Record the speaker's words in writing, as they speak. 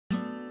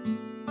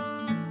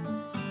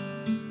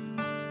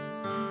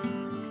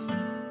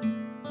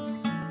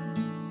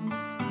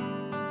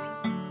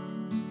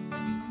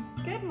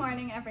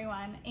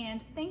everyone,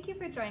 and thank you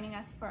for joining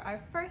us for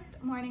our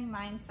first Morning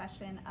Mind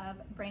session of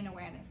Brain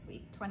Awareness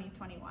Week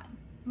 2021.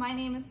 My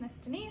name is Miss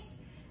Denise,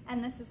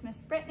 and this is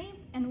Miss Brittany,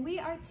 and we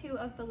are two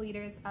of the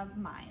leaders of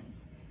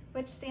MiNDS,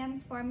 which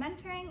stands for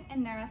Mentoring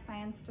and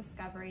Neuroscience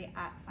Discovery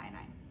at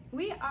Sinai.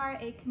 We are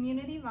a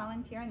community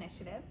volunteer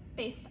initiative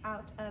based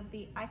out of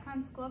the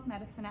Icahn School of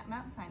Medicine at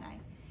Mount Sinai,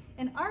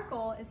 and our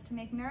goal is to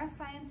make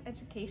neuroscience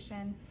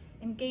education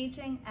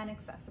engaging and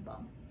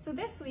accessible. So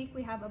this week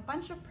we have a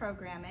bunch of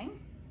programming,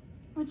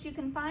 which you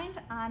can find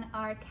on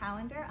our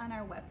calendar on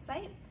our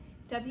website,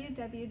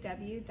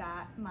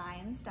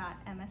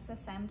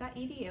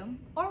 www.minds.mssm.edu,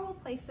 or we'll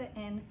place it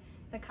in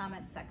the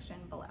comment section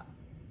below.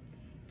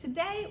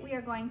 Today we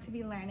are going to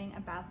be learning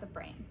about the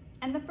brain.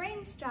 And the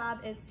brain's job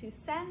is to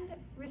send,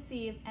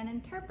 receive, and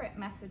interpret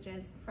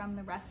messages from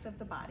the rest of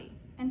the body.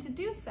 And to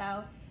do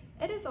so,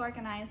 it is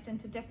organized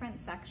into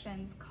different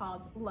sections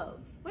called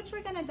lobes, which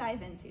we're going to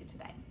dive into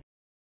today.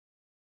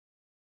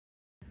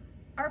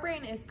 Our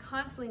brain is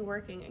constantly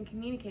working and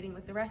communicating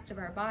with the rest of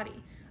our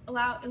body,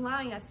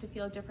 allowing us to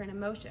feel different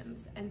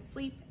emotions and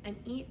sleep and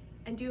eat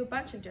and do a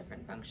bunch of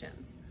different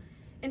functions.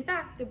 In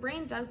fact, the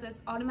brain does this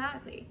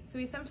automatically, so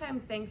we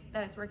sometimes think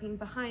that it's working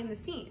behind the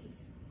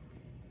scenes,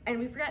 and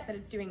we forget that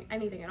it's doing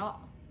anything at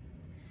all.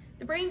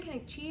 The brain can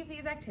achieve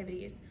these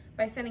activities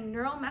by sending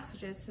neural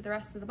messages to the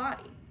rest of the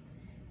body,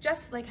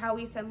 just like how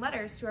we send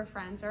letters to our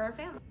friends or our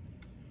family.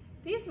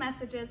 These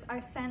messages are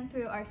sent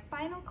through our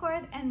spinal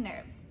cord and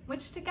nerves,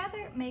 which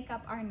together make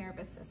up our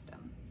nervous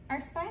system.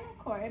 Our spinal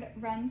cord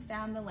runs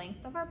down the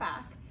length of our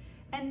back,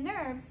 and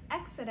nerves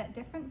exit at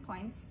different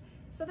points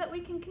so that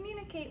we can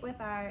communicate with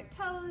our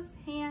toes,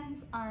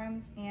 hands,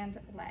 arms, and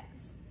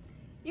legs.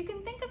 You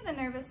can think of the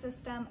nervous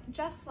system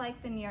just like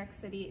the New York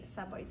City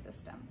subway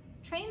system.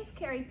 Trains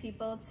carry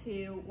people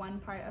to one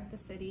part of the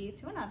city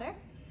to another,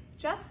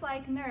 just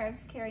like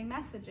nerves carry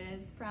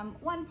messages from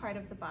one part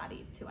of the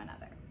body to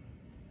another.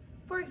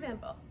 For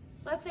example,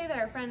 let's say that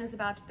our friend is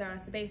about to throw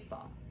us a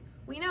baseball.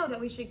 We know that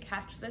we should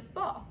catch this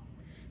ball.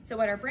 So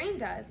what our brain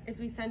does is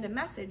we send a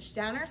message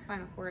down our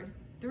spinal cord,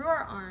 through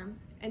our arm,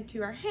 and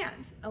to our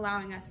hand,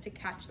 allowing us to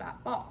catch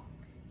that ball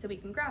so we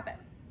can grab it.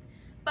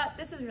 But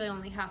this is really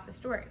only half the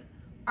story.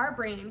 Our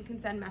brain can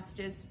send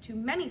messages to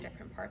many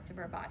different parts of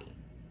our body,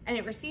 and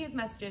it receives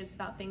messages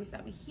about things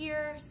that we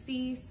hear,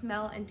 see,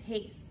 smell, and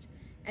taste,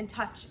 and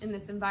touch in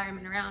this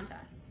environment around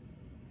us.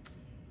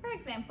 For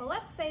example,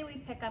 let's say we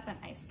pick up an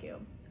ice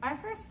cube. Our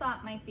first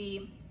thought might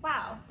be,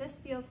 wow, this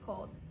feels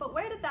cold, but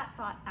where did that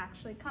thought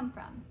actually come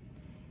from?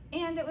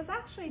 And it was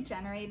actually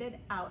generated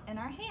out in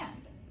our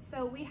hand.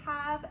 So we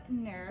have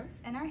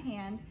nerves in our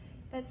hand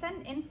that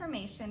send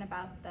information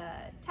about the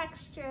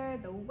texture,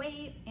 the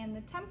weight, and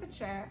the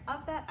temperature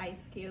of that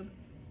ice cube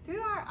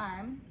through our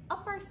arm,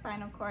 up our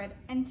spinal cord,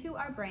 and to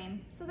our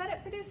brain so that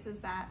it produces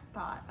that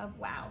thought of,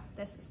 wow,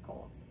 this is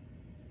cold.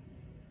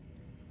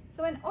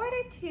 So in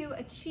order to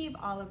achieve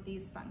all of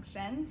these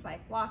functions,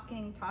 like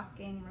walking,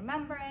 talking,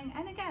 remembering,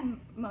 and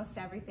again, most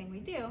everything we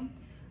do,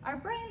 our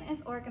brain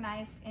is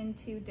organized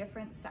into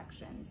different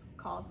sections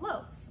called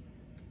lobes.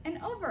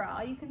 And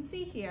overall, you can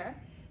see here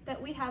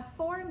that we have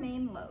four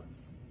main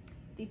lobes: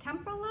 the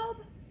temporal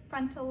lobe,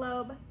 frontal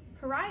lobe,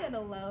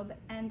 parietal lobe,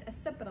 and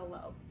occipital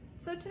lobe.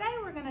 So today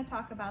we're going to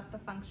talk about the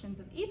functions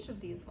of each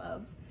of these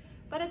lobes,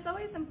 but it's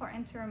always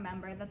important to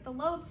remember that the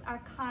lobes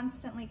are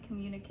constantly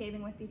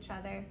communicating with each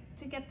other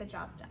to get the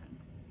job done.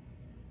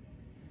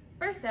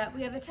 First up,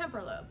 we have the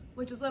temporal lobe,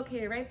 which is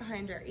located right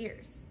behind our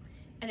ears.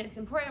 And it's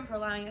important for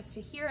allowing us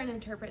to hear and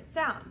interpret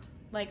sound,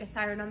 like a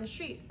siren on the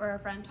street or a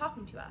friend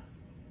talking to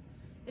us.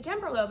 The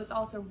temporal lobe is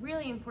also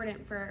really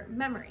important for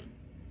memory,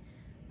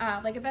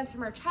 like events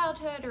from our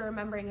childhood or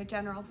remembering a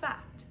general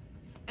fact.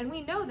 And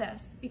we know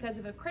this because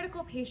of a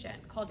critical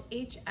patient called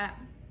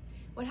HM.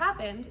 What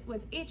happened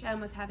was HM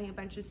was having a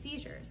bunch of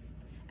seizures,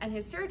 and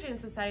his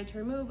surgeons decided to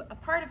remove a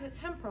part of his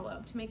temporal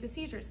lobe to make the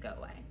seizures go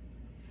away.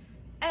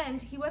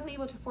 And he wasn't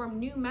able to form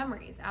new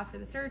memories after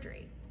the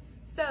surgery.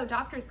 So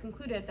doctors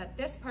concluded that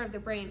this part of the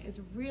brain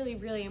is really,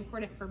 really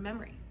important for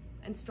memory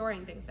and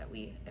storing things that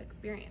we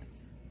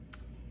experience.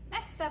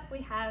 Next up,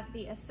 we have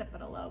the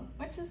occipital lobe,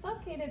 which is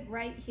located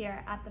right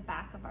here at the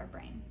back of our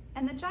brain.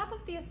 And the job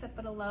of the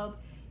occipital lobe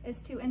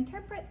is to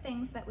interpret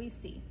things that we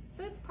see.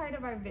 So it's part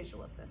of our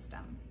visual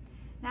system.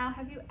 Now,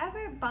 have you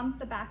ever bumped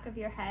the back of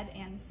your head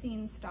and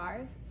seen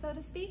stars, so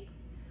to speak?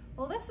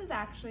 Well, this is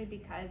actually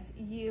because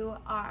you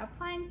are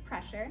applying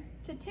pressure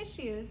to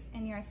tissues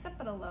in your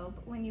occipital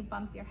lobe when you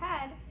bump your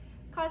head,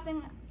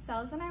 causing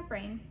cells in our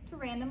brain to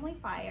randomly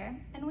fire,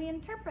 and we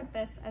interpret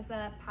this as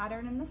a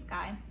pattern in the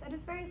sky that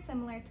is very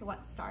similar to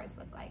what stars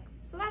look like.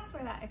 So that's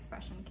where that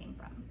expression came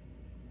from.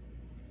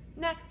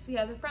 Next, we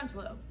have the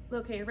frontal lobe,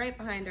 located right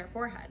behind our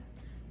forehead.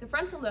 The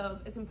frontal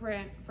lobe is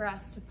important for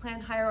us to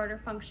plan higher order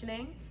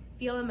functioning,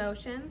 feel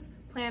emotions,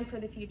 plan for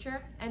the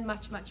future, and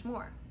much, much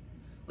more.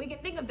 We can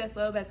think of this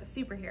lobe as a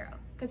superhero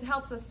because it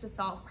helps us to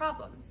solve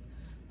problems.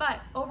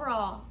 But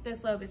overall,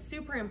 this lobe is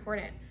super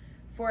important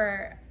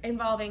for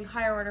involving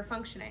higher order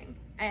functioning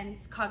and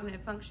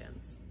cognitive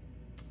functions.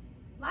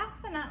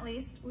 Last but not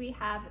least, we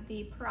have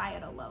the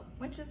parietal lobe,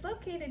 which is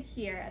located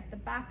here at the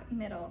back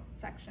middle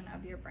section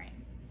of your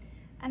brain.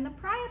 And the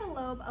parietal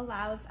lobe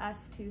allows us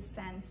to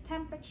sense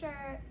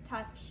temperature,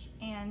 touch,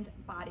 and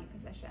body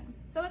position.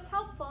 So it's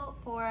helpful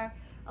for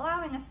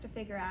allowing us to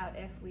figure out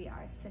if we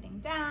are sitting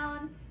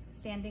down,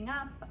 standing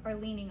up, or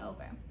leaning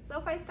over. So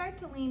if I start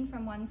to lean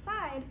from one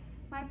side,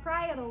 my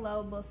parietal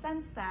lobe will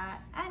sense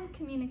that and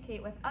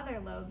communicate with other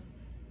lobes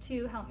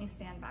to help me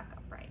stand back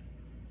upright.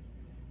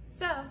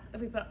 So if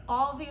we put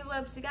all of these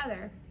lobes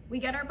together, we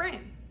get our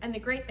brain and the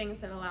great things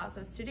that it allows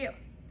us to do.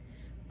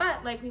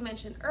 But like we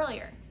mentioned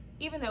earlier,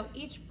 even though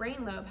each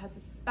brain lobe has a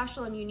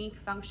special and unique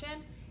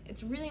function,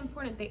 it's really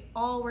important they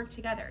all work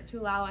together to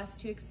allow us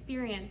to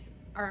experience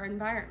our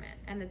environment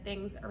and the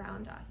things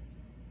around us.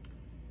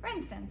 For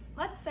instance,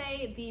 let's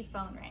say the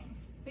phone rings.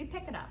 We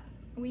pick it up.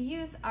 We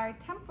use our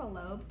temporal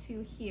lobe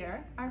to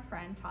hear our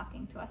friend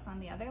talking to us on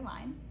the other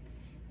line.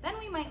 Then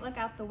we might look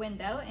out the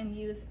window and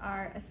use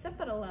our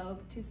occipital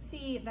lobe to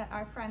see that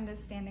our friend is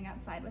standing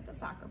outside with a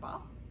soccer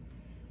ball.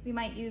 We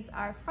might use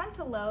our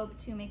frontal lobe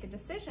to make a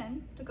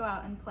decision to go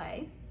out and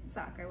play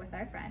soccer with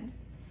our friend.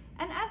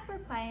 And as we're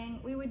playing,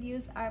 we would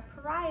use our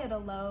parietal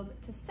lobe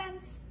to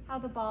sense how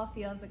the ball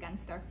feels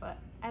against our foot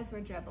as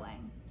we're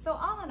dribbling. So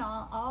all in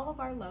all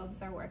of our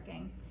lobes are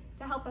working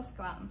to help us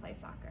go out and play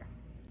soccer.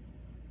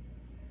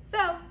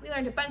 So we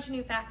learned a bunch of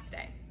new facts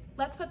today.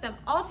 Let's put them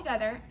all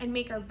together and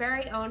make our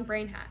very own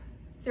brain hat.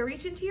 So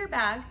reach into your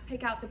bag,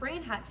 pick out the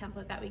brain hat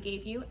template that we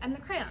gave you and the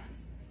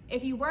crayons.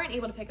 If you weren't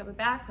able to pick up a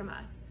bag from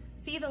us,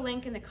 see the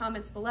link in the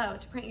comments below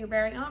to print your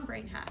very own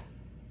brain hat.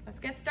 Let's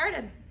get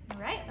started. All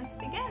right, let's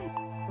begin.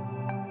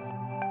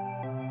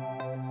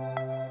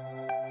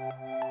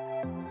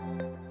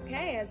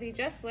 Okay, as we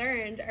just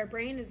learned, our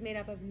brain is made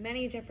up of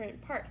many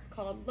different parts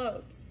called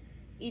lobes.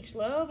 Each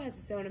lobe has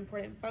its own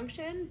important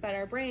function, but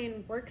our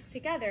brain works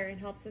together and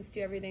helps us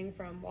do everything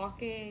from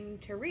walking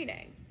to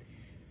reading.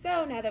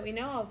 So now that we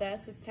know all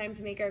this, it's time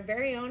to make our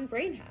very own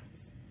brain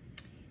hats.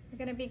 We're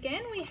going to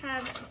begin. We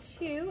have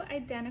two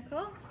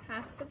identical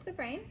halves of the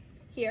brain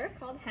here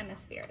called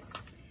hemispheres.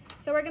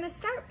 So we're going to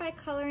start by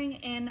coloring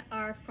in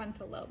our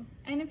frontal lobe.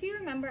 And if you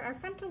remember, our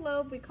frontal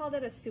lobe, we called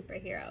it a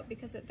superhero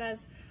because it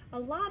does a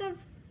lot of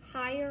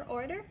higher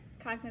order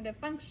cognitive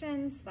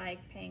functions like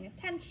paying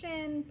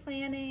attention,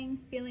 planning,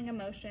 feeling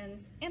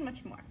emotions, and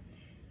much more.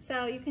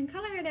 So you can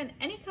color it in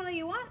any color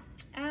you want.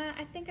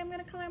 I think I'm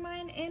going to color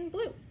mine in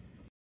blue.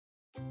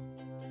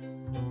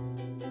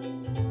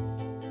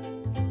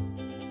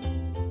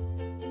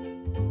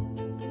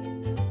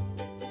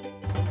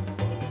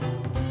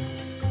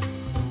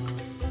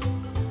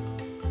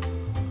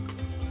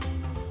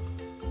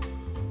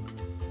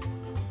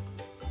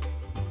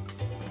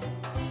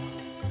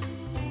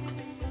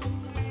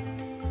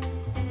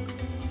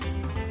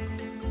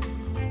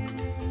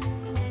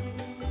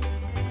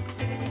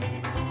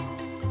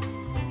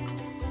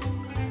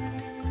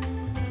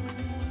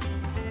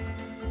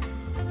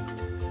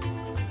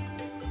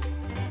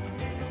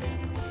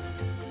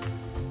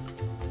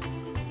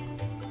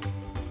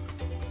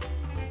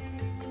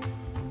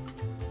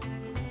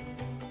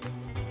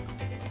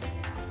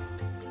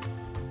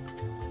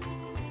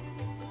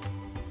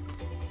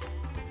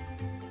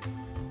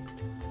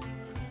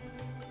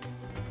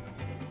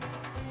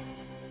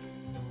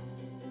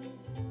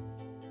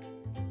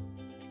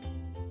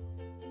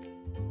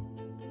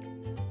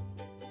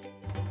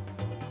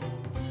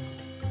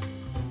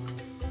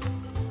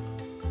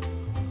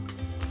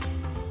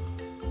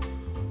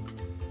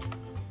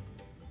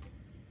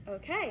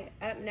 Okay,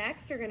 up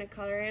next we're going to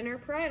color in our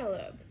parietal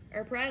lobe.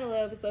 Our parietal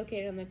lobe is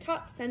located on the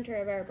top center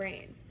of our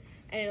brain,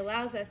 and it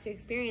allows us to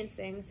experience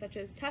things such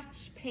as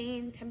touch,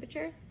 pain,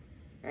 temperature.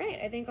 All right,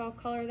 I think I'll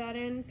color that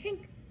in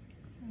pink.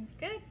 Sounds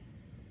good.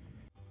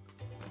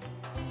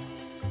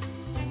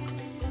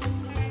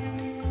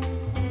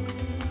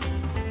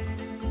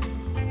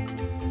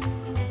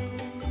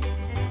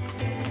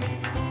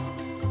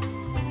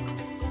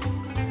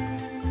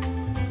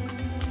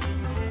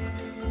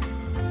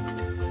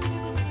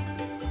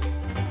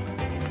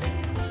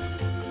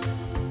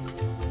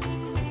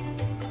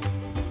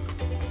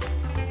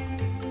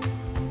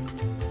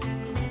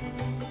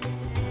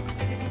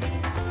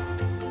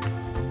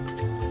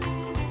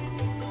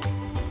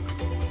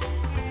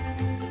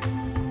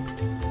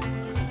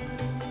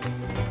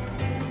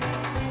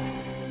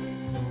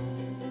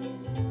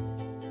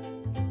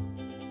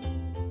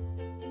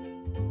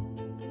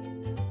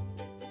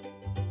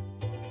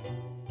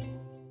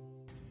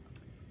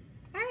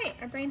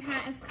 Our brain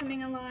hat is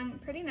coming along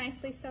pretty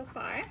nicely so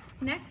far.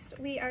 Next,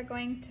 we are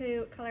going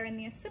to color in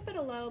the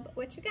occipital lobe,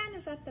 which again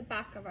is at the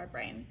back of our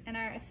brain. And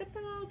our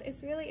occipital lobe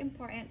is really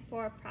important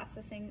for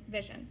processing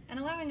vision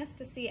and allowing us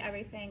to see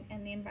everything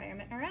in the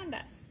environment around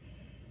us.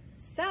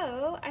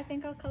 So I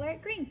think I'll color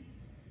it green.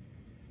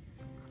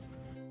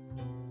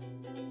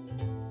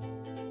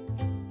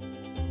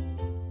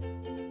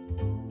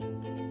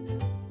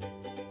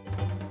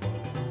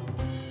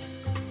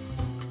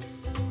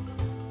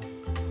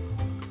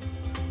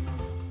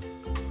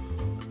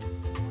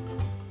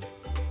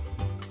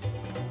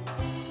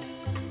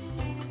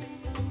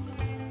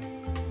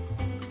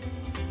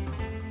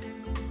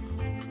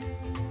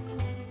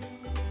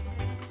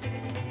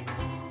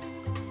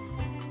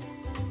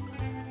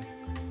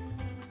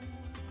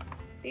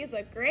 These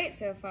look great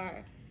so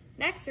far.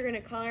 Next, we're going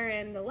to color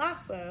in the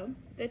last lobe,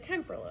 the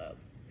temporal lobe.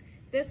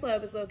 This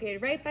lobe is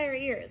located right by our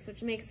ears,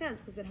 which makes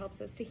sense because it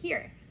helps us to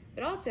hear.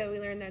 But also, we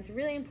learned that it's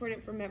really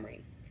important for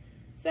memory.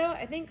 So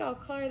I think I'll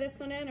color this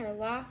one in, our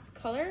last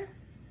color,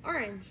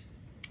 orange.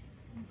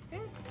 Sounds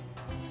good.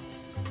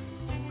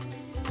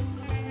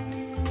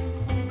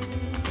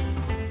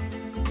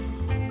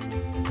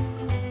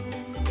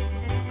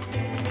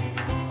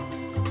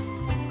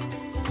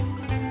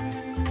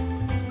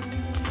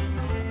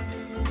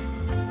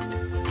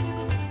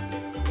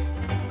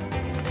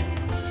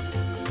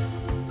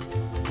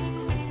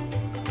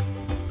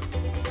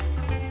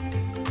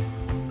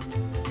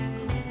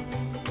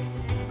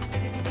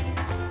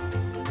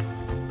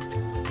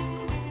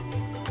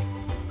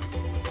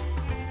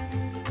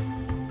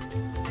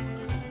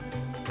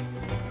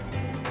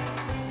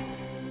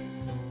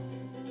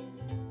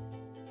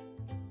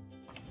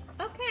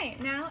 Okay,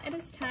 now it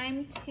is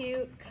time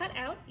to cut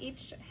out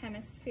each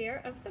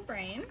hemisphere of the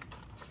brain.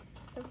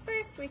 So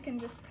first we can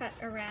just cut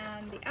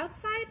around the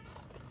outside.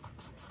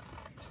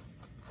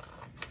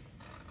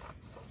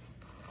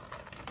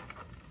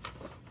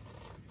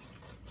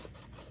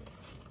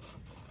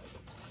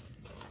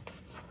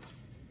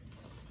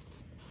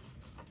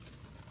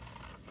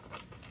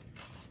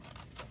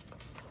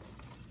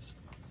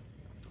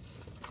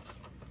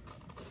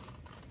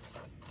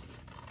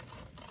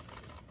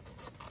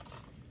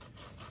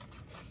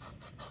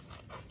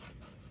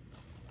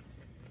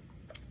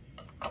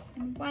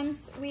 And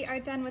once we are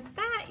done with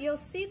that, you'll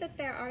see that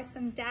there are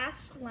some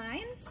dashed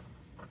lines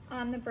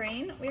on the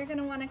brain. We're going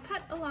to want to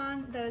cut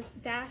along those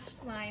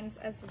dashed lines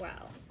as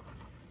well.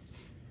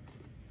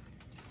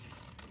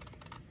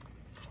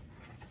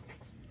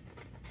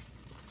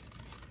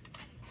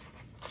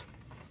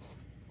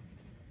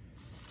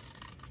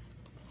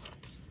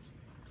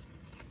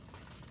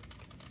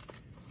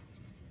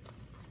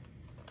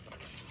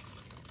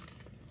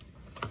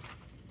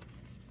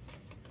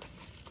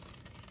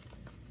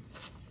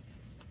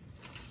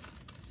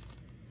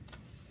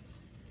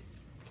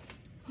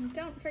 And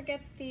don't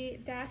forget the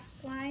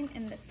dashed line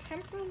in the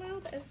temporal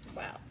lobe as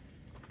well.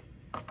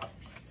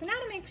 So now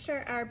to make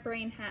sure our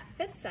brain hat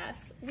fits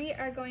us, we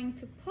are going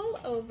to pull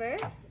over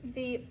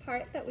the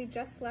part that we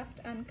just left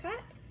uncut,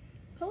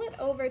 pull it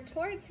over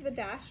towards the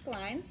dashed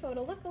line so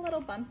it'll look a little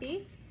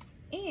bumpy,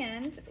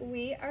 and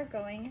we are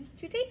going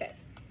to tape it.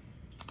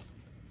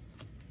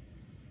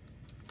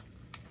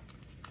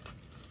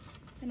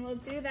 And we'll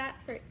do that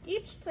for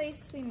each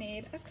place we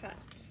made a cut.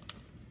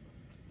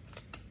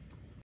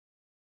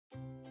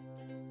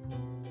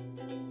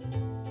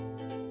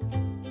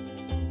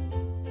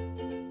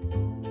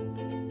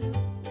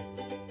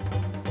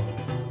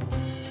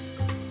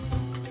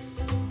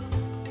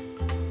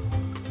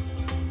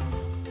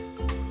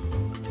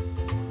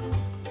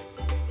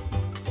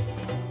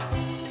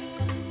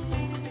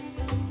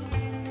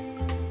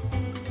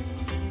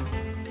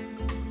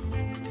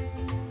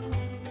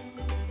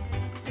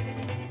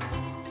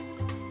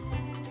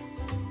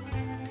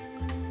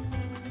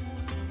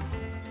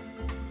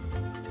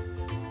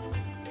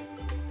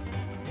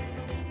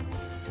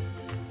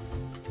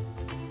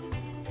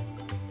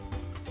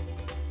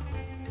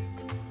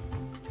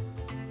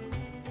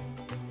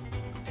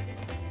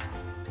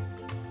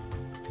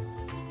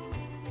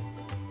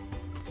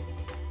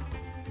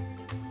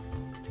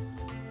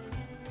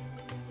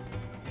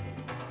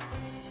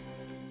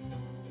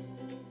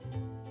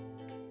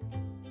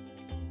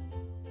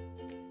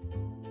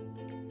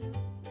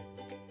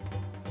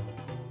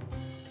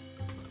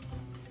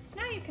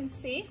 You can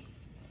see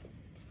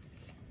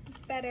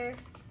better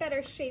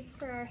shape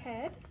for our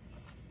head.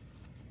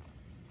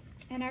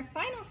 And our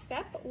final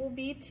step will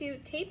be to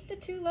tape the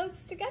two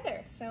lobes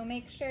together. So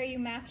make sure you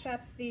match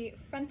up the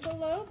frontal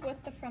lobe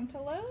with the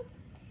frontal lobe.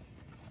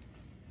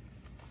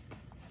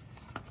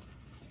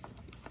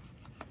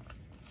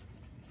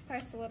 This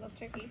part's a little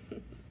tricky.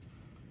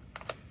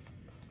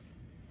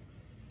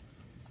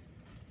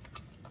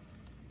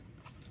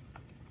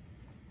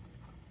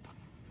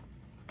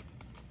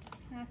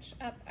 Match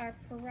up our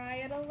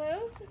parietal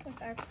lobe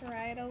with our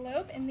parietal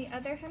lobe in the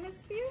other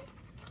hemisphere.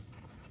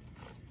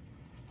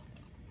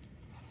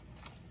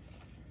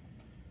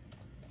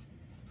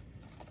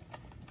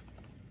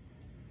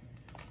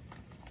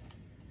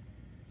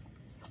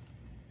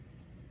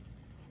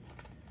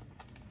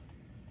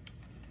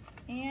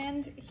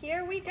 And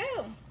here we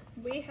go.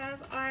 We have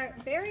our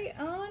very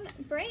own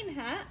brain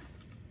hat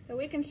that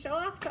we can show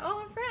off to all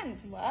our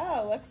friends.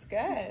 Wow, looks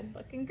good.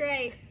 Looking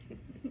great.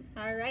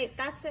 All right,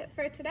 that's it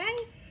for today.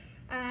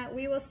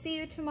 We will see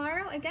you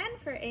tomorrow again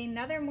for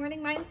another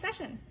Morning Mind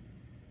session.